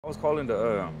I was calling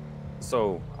to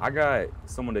so I got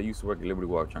someone that used to work at Liberty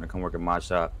Walk trying to come work at my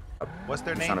shop. What's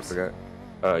their I'm name? trying to figure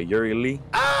out Yuri Lee.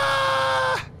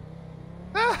 Ah!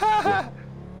 What?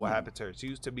 What happened to her? She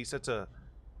used to be such a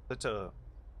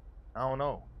I don't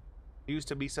know. She used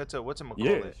to be such a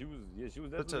whatchamacallit. She was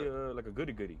definitely like a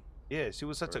goody goody. Yeah, she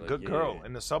was such a Like, good girl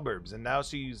in the suburbs, and now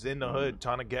she's in the hood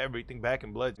trying to get everything back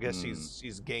in blood. I guess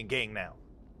she's gang now.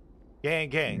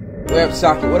 Gang.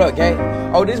 WebSocket, what up, gang?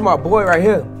 Oh, this is my boy right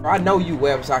here. I know you,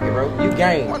 WebSocket, bro. You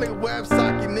gang. My nigga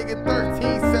WebSocket, nigga,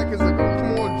 13 seconds ago.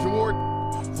 Come on,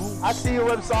 Jordan. I see you,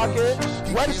 WebSocket.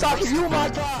 WebSocket, you my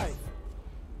guy.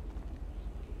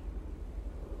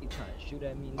 You trying to shoot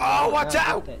at me? Oh, watch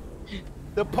out!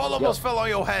 The pole almost fell on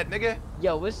your head, nigga.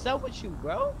 Yo, what's up with you,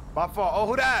 bro? My fault. Oh,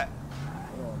 who that?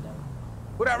 Hold on,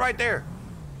 Who that right there?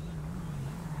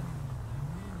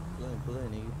 pull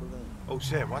in, nigga, pull in. Oh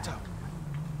shit, watch out.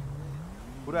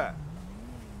 Who that?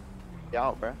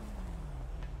 Y'all, bro.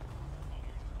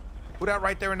 Who that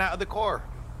right there in that other car?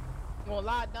 I ain't gonna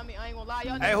lie, dummy. I ain't gonna lie,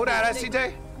 y'all. Hey, who that? That's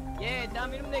CJ? Yeah,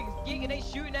 dummy. Them niggas geeking. They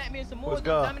shooting at me and some more. What's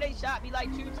good? Dummy, they shot me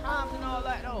like 2 times and all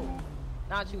that. No,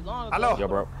 not too long ago. Hello. Yo,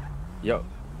 bro. Yo.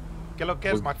 ¿Qué lo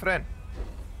que es, my friend?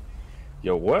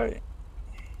 Yo, what?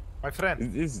 My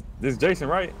friend. This Jason,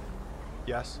 right?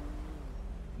 Yes.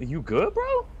 You good,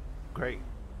 bro? Great.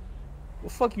 What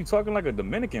the fuck you talking like a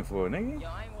Dominican for, nigga? Yo,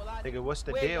 I ain't gonna lie. Nigga, what's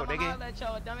the Wait, deal, I'ma nigga? holler at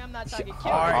y'all, dummy. I'm not trying to get All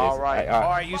killed. right, All right. all right. All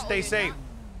right, you stay safe.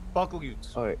 Buckle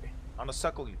youths. All right. On the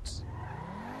suckle youths.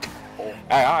 Hey,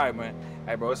 all right, man.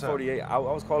 Hey, bro, What's it's up? 48. I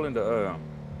was calling to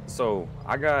so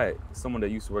I got someone that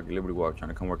used to work at Liberty Walk trying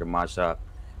to come work at my shop,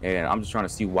 and I'm just trying to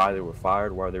see why they were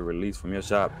fired, why they were released from your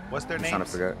shop. What's their I'm names? trying to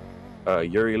figure out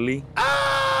Yuri Lee.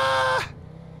 Ah!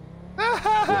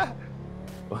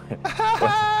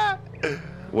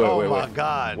 Wait, oh wait, my wait.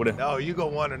 God. What No, you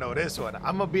gonna wanna know this one.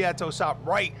 I'm gonna be at your shop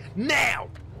right now.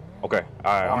 Okay,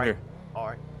 all right, I'm right. here. All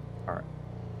right. All right.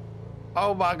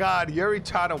 Oh my God, Yuri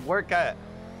trying to work at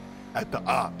the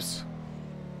ops.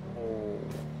 Oh,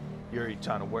 Yuri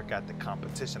trying to work at the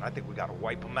competition. I think we gotta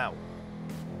wipe him out.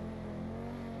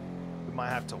 We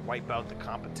might have to wipe out the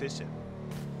competition.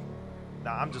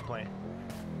 Nah, I'm just playing.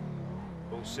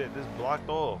 Oh shit, this blocked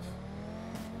off.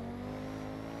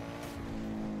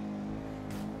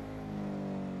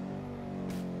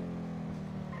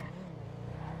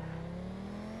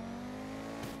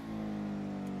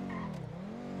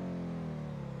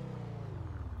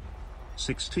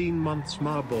 "16 months,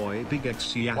 my boy.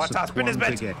 Bigex Watch out, Yasip spin 1, this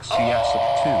bitch. Bigex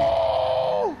Yasip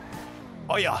 2.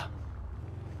 Oh yeah.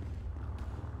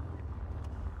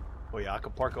 Oh yeah, I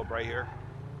can park up right here.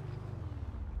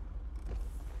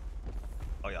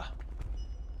 Oh yeah.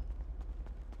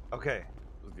 Okay.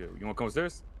 What's good? You want to come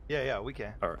upstairs? Yeah, we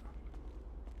can. All right.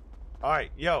 All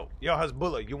right, yo,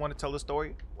 Hasbullah, you want to tell the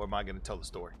story, or am I gonna tell the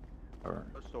story All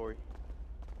right. What story?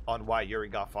 on why Yuri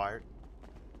got fired?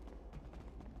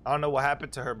 I don't know what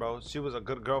happened to her, bro. She was a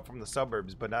good girl from the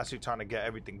suburbs, but now she's trying to get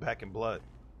everything back in blood.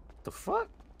 The fuck?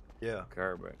 Yeah.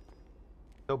 Okay, bro.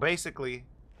 So basically,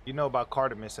 you know about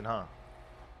Carter missing, huh?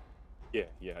 Yeah,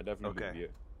 I definitely Okay. do. Yeah.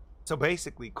 So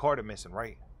basically, Carter missing,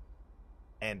 right?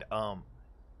 And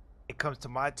it comes to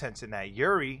my attention that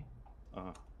Yuri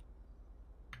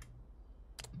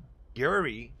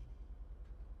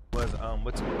was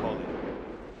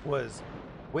was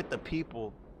with the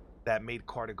people that made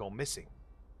Carter go missing,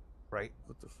 right?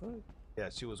 What the fuck? Yeah,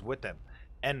 she was with them.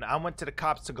 And I went to the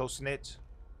cops to go snitch,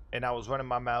 and I was running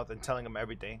my mouth and telling them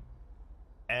everything.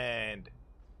 And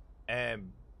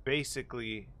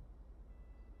basically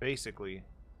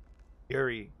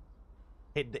Yuri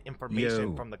hid the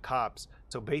information from the cops.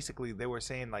 So basically they were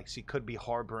saying like she could be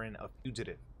harboring a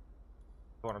fugitive.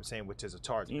 You know what I'm saying, which is a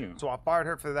charge. Yeah. So I fired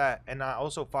her for that, and I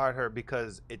also fired her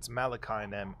because it's Malachi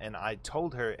and them, and I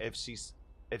told her if she's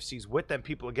with them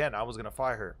people again, I was gonna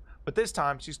fire her. But this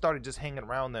time she started just hanging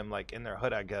around them like in their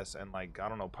hood, I guess, and like I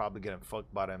don't know, probably getting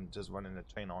fucked by them just running the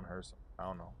train on her. So I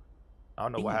don't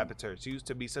know what happened to her. She used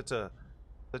to be such a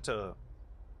I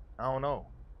don't know.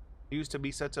 She used to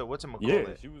be such a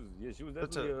whatchamacallit. She was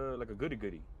definitely like a goody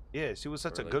goody. Yeah, she was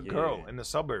such a Like, good girl yeah. in the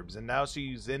suburbs, and now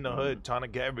she's in the hood trying to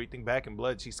get everything back in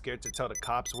blood. She's scared to tell the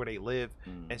cops where they live,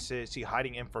 and she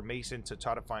hiding information to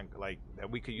try to find like that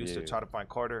we could use to try to find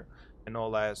Carter and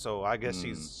all that. So I guess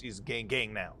she's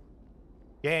gang now,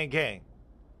 gang.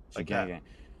 Like that. Gang.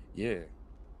 Yeah.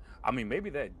 I mean, maybe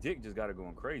that dick just got her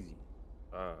going crazy.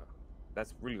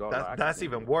 That's really all. That's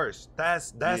even worse.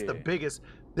 That's the biggest.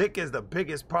 Dick is the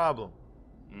biggest problem.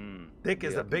 Dick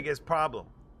is the biggest problem.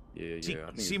 Yeah.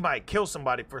 She might kill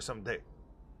somebody for some dick.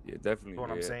 Yeah, definitely. You know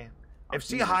what I'm saying? If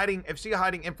she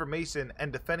hiding information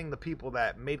and defending the people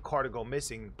that made Carter go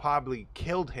missing, probably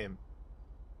killed him,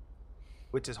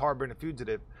 which is harboring a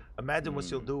fugitive. Imagine what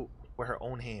she'll do with her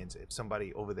own hands if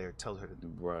somebody over there tells her to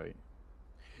do. Right.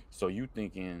 So you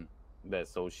thinking that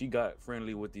she got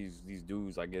friendly with these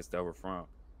dudes, I guess, that were from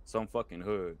some fucking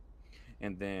hood,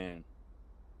 and then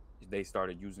they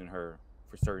started using her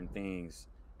for certain things,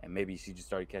 and maybe she just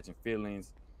started catching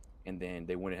feelings, and then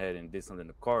they went ahead and did something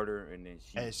to Carter, and then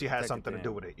she had something to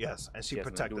do with it. Yes, and she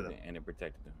protected them. And it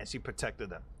protected them. And she protected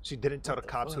them. She didn't tell the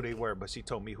cops who they were, but she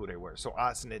told me who they were. So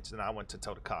I snitched and I went to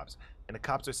tell the cops. And the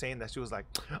cops are saying that she was like,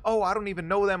 "Oh, I don't even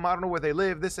know them. I don't know where they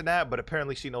live, this and that." But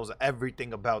apparently she knows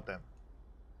everything about them.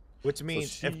 Which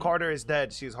means if Carter is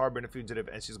dead, she's harboring a fugitive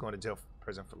and she's going to jail,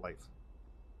 prison for life.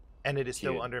 And it is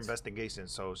still under investigation,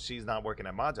 so she's not working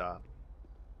at my job.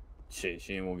 Shit,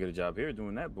 she ain't gonna get a job here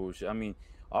doing that bullshit. I mean,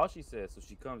 all she said, so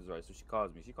she comes, right? So she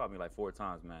calls me. She called me like 4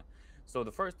 times, man. So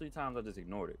the first 3 times I just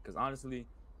ignored it. Because honestly,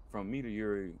 from me to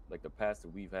Yuri, like the past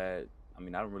that we've had, I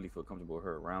mean, I don't really feel comfortable with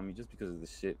her around me just because of the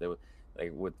shit that was,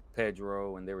 like with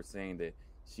Pedro, and they were saying that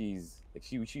she's, like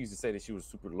she used to say that she was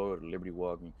super loyal to Liberty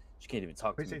Walk. And she can't even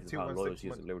talk to me because how loyal she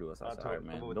is to Liberty Walk. So I said, all right,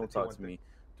 man, don't talk to me.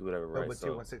 Do whatever, right?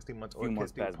 So a few months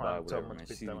passed by, whatever, man.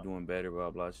 She's doing better, blah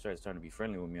blah. She's trying to be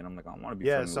friendly with me, and I'm like, I want to be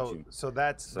friendly with you. So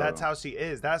that's how she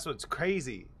is. That's what's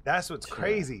crazy. That's what's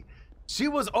crazy. She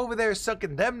was over there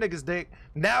sucking them niggas' dick.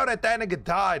 Now that nigga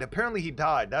died, apparently he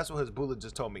died. That's what Hezbollah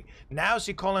just told me. Now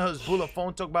she calling Hezbollah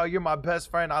phone, talk about you're my best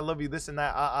friend, I love you, this and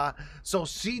that. So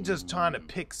she just trying to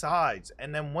pick sides,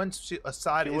 and then once a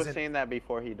side isn't. She was saying that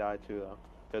before he died too, though.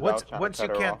 Once she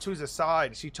can't choose a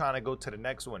side, she trying to go to the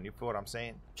next one. You feel what I'm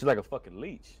saying? She's like a fucking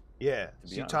leech. Yeah,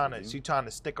 she trying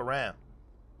to stick around.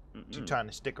 She trying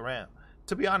to stick around.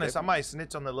 To be honest, I might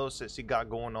snitch on the little shit she got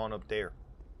going on up there.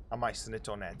 I might snitch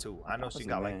on that too. I know she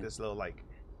got like this little like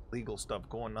legal stuff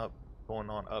going on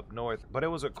up north, but it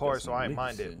was a car, so I ain't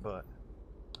mind it. But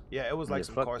yeah, it was like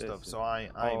some car stuff, so I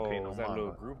ain't paying no mind. That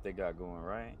little group they got going,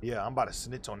 right? Yeah, I'm about to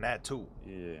snitch on that too.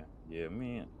 Yeah,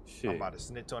 man. Shit. I'm about to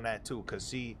snitch on that too, cause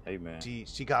she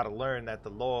got to learn that the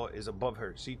law is above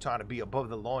her. She trying to be above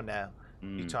the law now.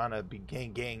 She trying to be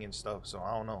gang and stuff. So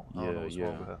I don't know. I don't know what's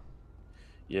wrong with her.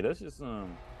 Yeah, that's just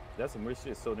that's some weird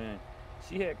shit. So then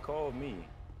she had called me,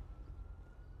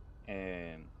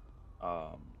 and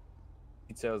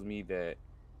he tells me that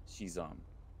she's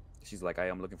like, "I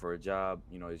am looking for a job.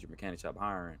 You know, is your mechanic shop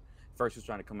hiring?" First, she was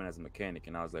trying to come in as a mechanic,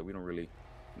 and I was like, "We don't really,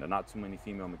 not too many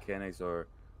female mechanics are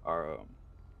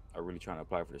really trying to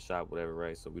apply for the shop, whatever,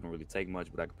 right? So we don't really take much,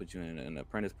 but I could put you in an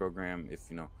apprentice program if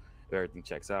if everything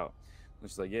checks out." And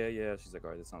she's like, yeah. She's like,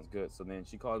 all right, that sounds good. So then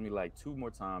she calls me like 2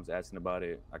 more times asking about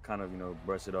it. I kind of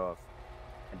brush it off,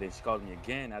 and then she calls me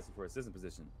again asking for assistant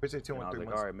position. And I was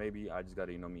like, all right, maybe I just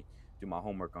gotta me do my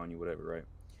homework on you, whatever, right?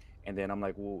 And then I'm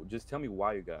like, well, just tell me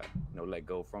why you got let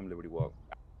go from Liberty Walk.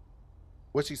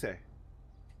 What'd she say?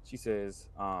 She says,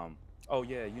 oh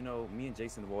yeah, me and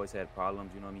Jason have always had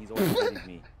problems. He's always hated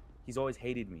me. He's always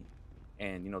hated me,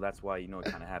 and that's why it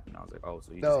kind of happened. I was like, oh,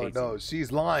 so he just hates me.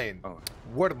 She's lying. Oh.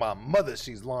 Word of my mother,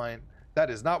 she's lying.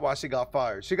 That is not why she got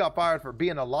fired. She got fired for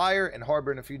being a liar and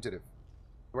harboring a fugitive.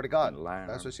 Swear to God,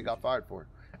 that's what she got fired for.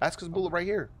 Ask Hezbollah right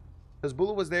here.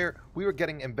 Hezbollah was there. We were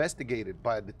getting investigated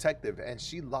by a detective, and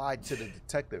she lied to the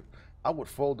detective. I would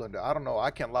fold under. I don't know.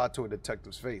 I can't lie to a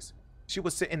detective's face. She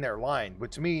was sitting there lying,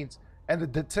 which means, and the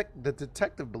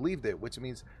detective believed it, which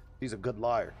means she's a good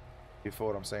liar. You feel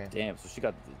what I'm saying? Damn, so she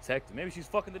got the detective. Maybe she's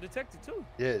fucking the detective too.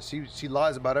 Yeah, she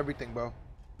lies about everything, bro.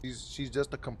 She's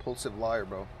just a compulsive liar,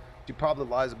 bro. She probably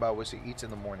lies about what she eats in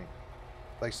the morning.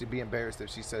 Like, she'd be embarrassed if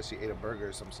she says she ate a burger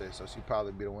or some shit. So she'd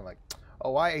probably be the one like,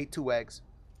 oh, I ate 2 eggs.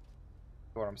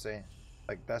 You know what I'm saying?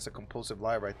 Like, that's a compulsive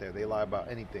lie right there. They lie about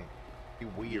anything. Be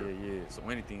weird. Yeah. So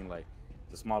anything like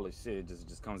the smallest shit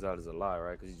just comes out as a lie,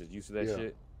 right? Because you're just used to that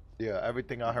shit. Yeah,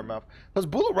 everything out her mouth.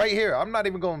 Hezbollah right here. I'm not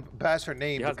even going to bash her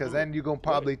name because then you're going to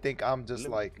probably think I'm just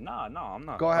like... No, I'm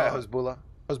not. Go ahead, Hezbollah.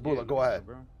 Hezbollah, go ahead.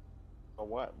 Bro. For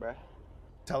what, bro?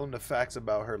 Tell him the facts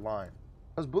about her lying.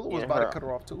 Hezbollah was about to cut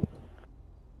her off too.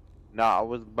 Nah, I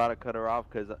was about to cut her off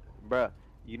because, bruh,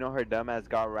 her dumbass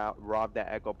got robbed at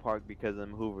Echo Park because of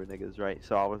them Hoover niggas, right?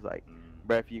 So I was like,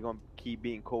 bruh, if you going to keep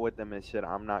being cool with them and shit,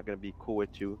 I'm not going to be cool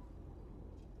with you.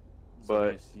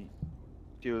 But...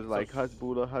 She was like,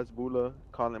 Hezbollah,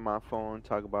 calling my phone,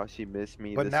 talk about she missed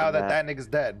me. But now that nigga's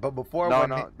dead. But before,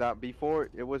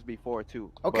 it was before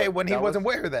too. Okay, when he wasn't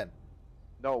with her then.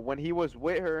 No, when he was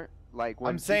with her, like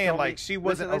when I'm saying, like she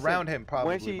wasn't around him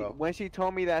probably. When she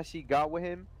told me that she got with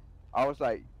him, I was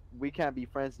like, we can't be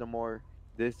friends no more.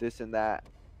 This and that.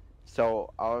 So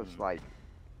I was like,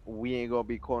 we ain't gonna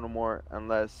be cool no more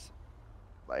unless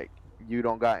like you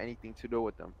don't got anything to do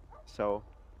with them. So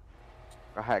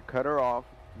I had cut her off,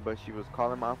 but she was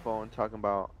calling my phone talking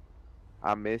about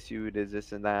I miss you,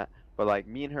 this and that. But like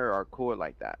me and her are cool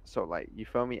like that. So like you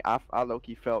feel me? I low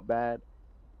key felt bad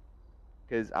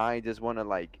because I just want to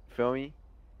like feel me.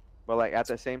 But like at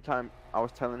the same time, I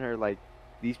was telling her like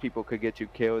these people could get you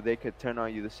killed. They could turn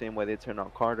on you the same way they turned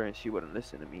on Carter, and she wouldn't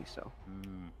listen to me. So.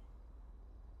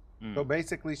 So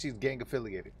basically, she's gang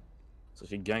affiliated. So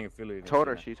she gang affiliated. Told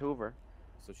her she's Hoover.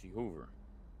 So she Hoover.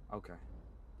 Okay.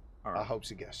 All right. I hope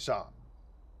she gets shot.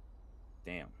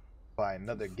 Damn. By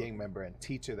another gang member and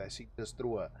teacher that she just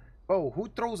threw a. Bro, who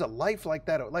throws a life like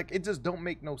that? Like, it just don't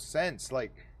make no sense.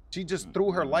 Like, she just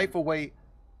threw her life away.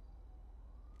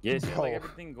 Yeah, she had like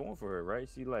everything going for her, right?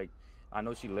 She like, I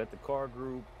know she led the car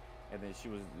group, and then she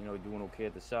was, you know, doing okay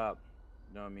at the shop.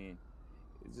 You know what I mean?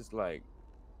 It's just like,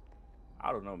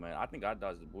 I don't know, man. I think I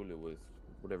dodged the bullet with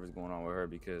whatever's going on with her,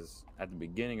 because at the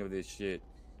beginning of this shit,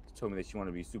 she told me that she wanted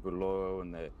to be super loyal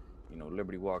and that, you know,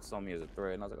 Liberty Walk saw me as a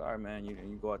threat. And I was like, all right, man, you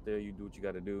go out there, you do what you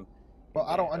got to do. Well,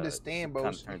 I don't understand,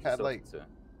 bro. She had like,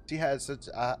 she had such,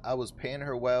 I was paying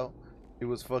her well. She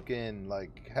was fucking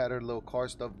like, had her little car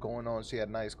stuff going on. She had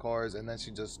nice cars, and then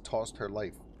she just tossed her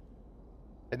life.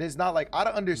 And it's not like, I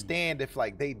don't understand if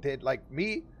like they did, like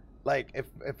me, like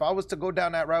if I was to go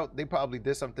down that route, they probably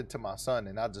did something to my son,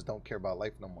 and I just don't care about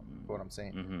life no more. You know what I'm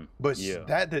saying? But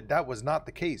yeah, that was not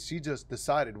the case. She just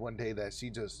decided one day that she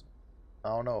just, I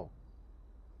don't know.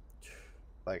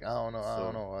 Like, I don't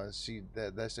know. She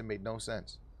that shit made no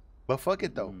sense. But fuck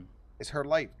it though. It's her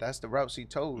life. That's the route she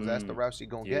chose. That's the route she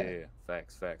gonna get. Yeah,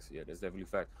 facts. Yeah, that's definitely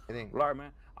facts. Well, all right,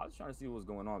 man. I was trying to see what was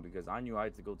going on, because I knew I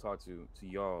had to go talk to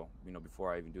y'all, you know,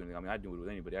 before I even do anything. I mean, I do it with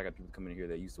anybody. I got people coming in here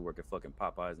that used to work at fucking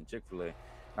Popeyes and Chick-fil-A.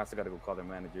 I still got to go call their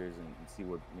managers and see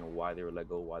what, you know, why they were let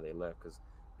go, why they left. Because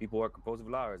people are compulsive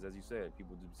liars, as you said.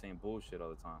 People do the same bullshit all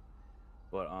the time.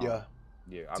 But yeah.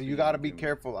 So you got to be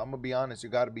careful. I'm gonna be honest. You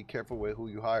got to be careful with who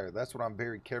you hire. That's what I'm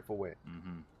very careful with.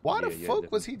 Why the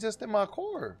fuck was he just in my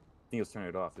car? I think he was turning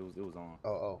it off. It was on.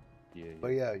 Oh. Yeah. But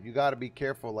yeah, you got to be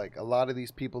careful. Like, a lot of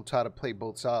these people try to play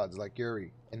both sides, like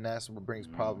Yuri, and that's what brings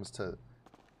problems to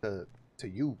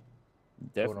you.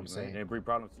 Definitely, what I'm saying. They bring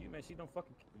problems to you, man. She don't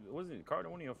fucking. Wasn't it Carter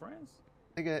one of your friends?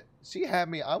 Nigga, she had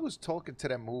me. I was talking to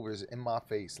them movers in my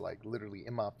face, like literally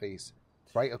in my face,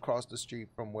 right across the street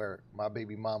from where my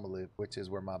baby mama lived, which is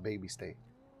where my baby stayed.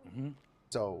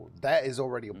 So that is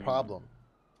already a problem.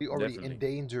 We already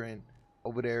endangering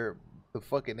over there. The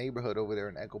fucking neighborhood over there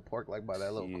in Echo Park, like by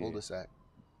that little cul-de-sac.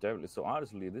 Definitely. So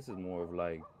honestly, this is more of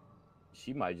like,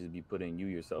 she might just be putting you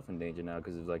yourself in danger now,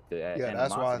 because it's like the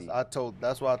animosity.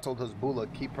 That's why I told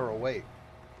Hezbollah keep her away.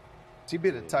 She be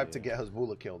the type to get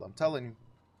Hezbollah killed. I'm telling you.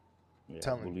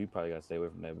 You probably gotta stay away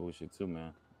from that bullshit too,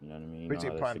 man. You know what I mean?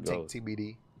 Bridget Prime take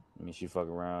TBD. I mean, she fuck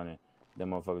around and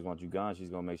them motherfuckers want you gone. She's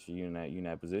gonna make sure you in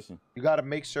that position. You gotta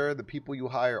make sure the people you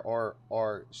hire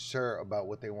are sure about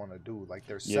what they want to do. Like,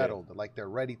 they're settled. Like, they're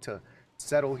ready to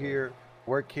settle here,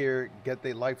 work here, get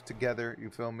their life together. You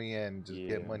feel me? And just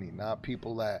get money. Not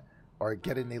people that are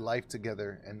getting their life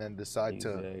together and then decide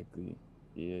to. Exactly.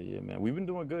 Yeah, man. We've been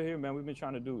doing good here, man. We've been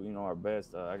trying to do, you know, our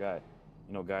best. I got,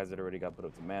 you know, guys that already got put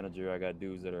up to manager. I got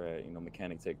dudes that are at, you know,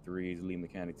 mechanic tech 3s, lead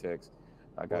mechanic techs.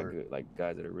 I got good, like,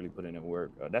 guys that are really putting in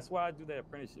work. That's why I do that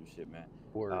apprenticeship shit, man.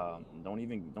 Don't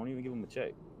even give them a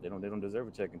check. They don't deserve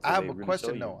a check until I have they a really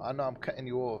question show though. I know I'm cutting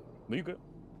you off. No, you good.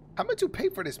 How much you pay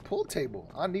for this pool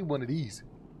table? I need one of these.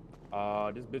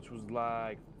 This bitch was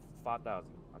like 5,000,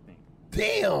 I think.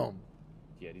 Damn.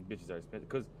 Yeah, these bitches are expensive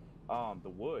because the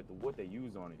wood they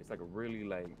use on it, it's like a really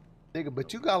like. Nigga,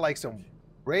 but you got like some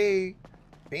gray,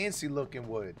 fancy looking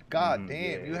wood. God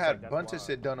damn, you had a bunch of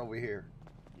shit done over here.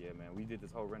 Yeah, man, we did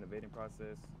this whole renovating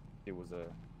process. It was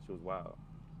wild.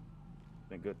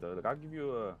 Been good though. Look, I'll give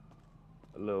you a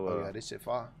little. Oh yeah, this shit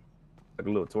fire. Like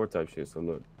a little tour type shit. So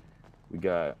look, we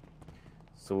got.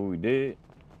 So what we did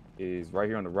is right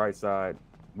here on the right side,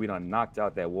 we done knocked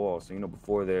out that wall. So you know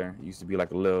before there it used to be like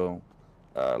a little,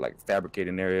 like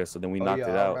fabricating area. So then we knocked it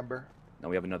out. I remember. Now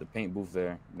we have another paint booth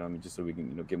there. You know what I mean, just so we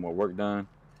can get more work done.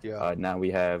 Yeah. Now we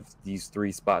have these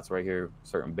 3 spots right here,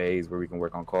 certain bays where we can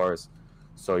work on cars.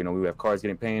 So, you know, we have cars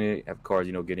getting painted, have cars,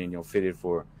 getting, fitted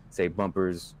for, say,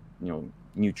 bumpers,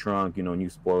 new trunk, new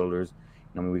spoilers.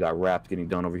 I mean, we got wraps getting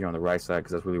done over here on the right side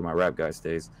because that's really where my wrap guy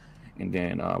stays. And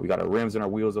then we got our rims and our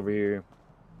wheels over here.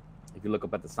 If you look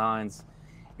up at the signs,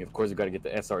 of course, you got to get the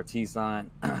SRT sign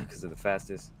because they're the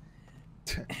fastest.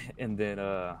 And then,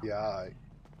 and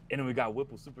then we got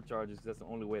Whipple superchargers. That's the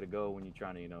only way to go when you're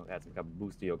trying to, add some kind of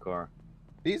boost to your car.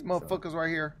 These motherfuckers right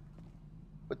here.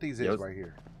 What these is right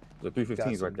here? The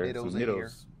 315s right there. Nittos some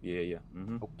Nittos. Yeah.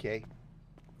 Okay.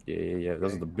 Yeah.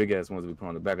 Those are the big ass ones we put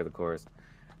on the back of the cars.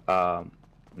 And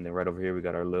then right over here we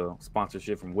got our little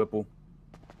sponsorship from Whipple.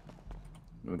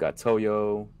 And we got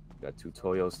Toyo. We got 2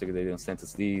 Toyo stickers. They done sent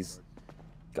us these.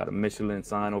 Got a Michelin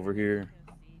sign over here.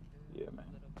 Yeah,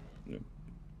 man.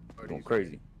 Going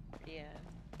crazy. Yeah.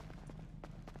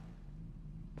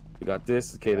 We got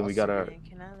this. Okay, then we got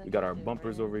our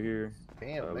bumpers over here.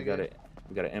 Damn, we got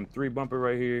an M3 bumper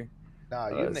right here. Nah,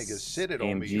 you niggas shitted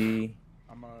on me.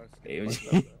 AMG.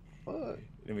 AMG. Fuck.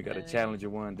 Then we got a Challenger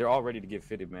one. They're all ready to get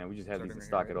fitted, man. We just have these in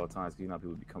stock at all times because you know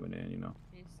people be coming in, you know,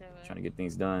 trying to get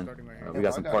things done. We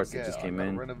got some parts that just came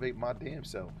in. Renovate my damn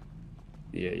self.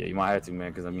 Yeah, you might have to,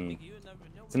 man, because I mean,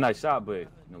 it's a nice shop, but you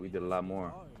know, we did a lot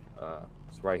more.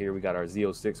 So right here we got our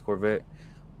Z06 Corvette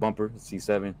bumper,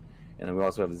 C7, and then we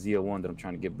also have the Z01 that I'm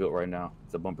trying to get built right now.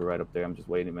 It's a bumper right up there. I'm just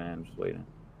waiting, man. I'm just waiting.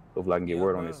 Hopefully I can get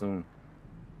word on it soon.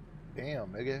 Damn,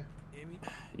 nigga.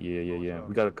 Yeah.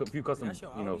 We got a few custom,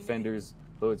 you know, fenders,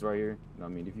 hoods right here. You know what I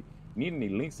mean, if you need any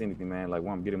links to anything, man, like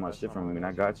when I'm getting my shit from, I mean,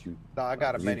 I got you. Nah, I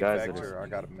got a manufacturer. I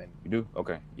got a man. You do?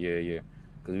 Okay. Yeah.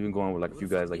 Because we've been going with like a few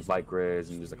guys like Bike Reds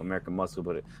and just like American Muscle,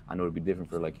 but I know it'd be different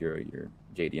for like your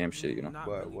JDM shit, you know.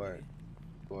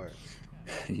 What?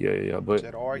 Yeah. But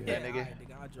Said, all right, then, nigga.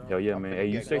 Hell yeah, man. Hey,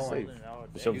 you stay safe.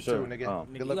 For sure. You too,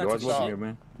 nigga. Good luck you're with always the welcome shop. here,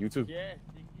 man. You too.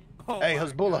 Hey,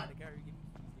 Hezbollah.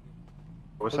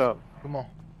 What's up? Come on.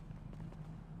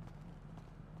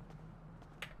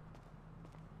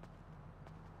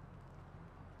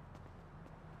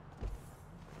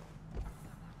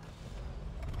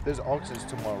 There's auctions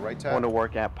tomorrow, right, I Tad? want to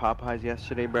work at Popeyes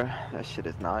yesterday, bro. That shit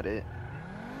is not it.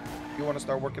 You want to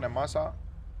start working at my shop?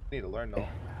 You need to learn, though.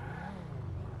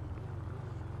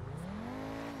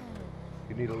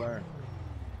 You need to learn.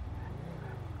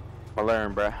 I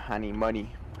learn, bro. I need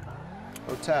money.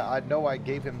 Oh, Tad, I know I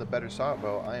gave him the better shot,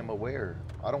 bro. I am aware.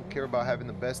 I don't care about having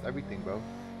the best everything, bro.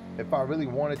 If I really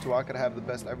wanted to, I could have the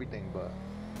best everything, but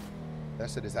that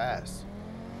shit is ass.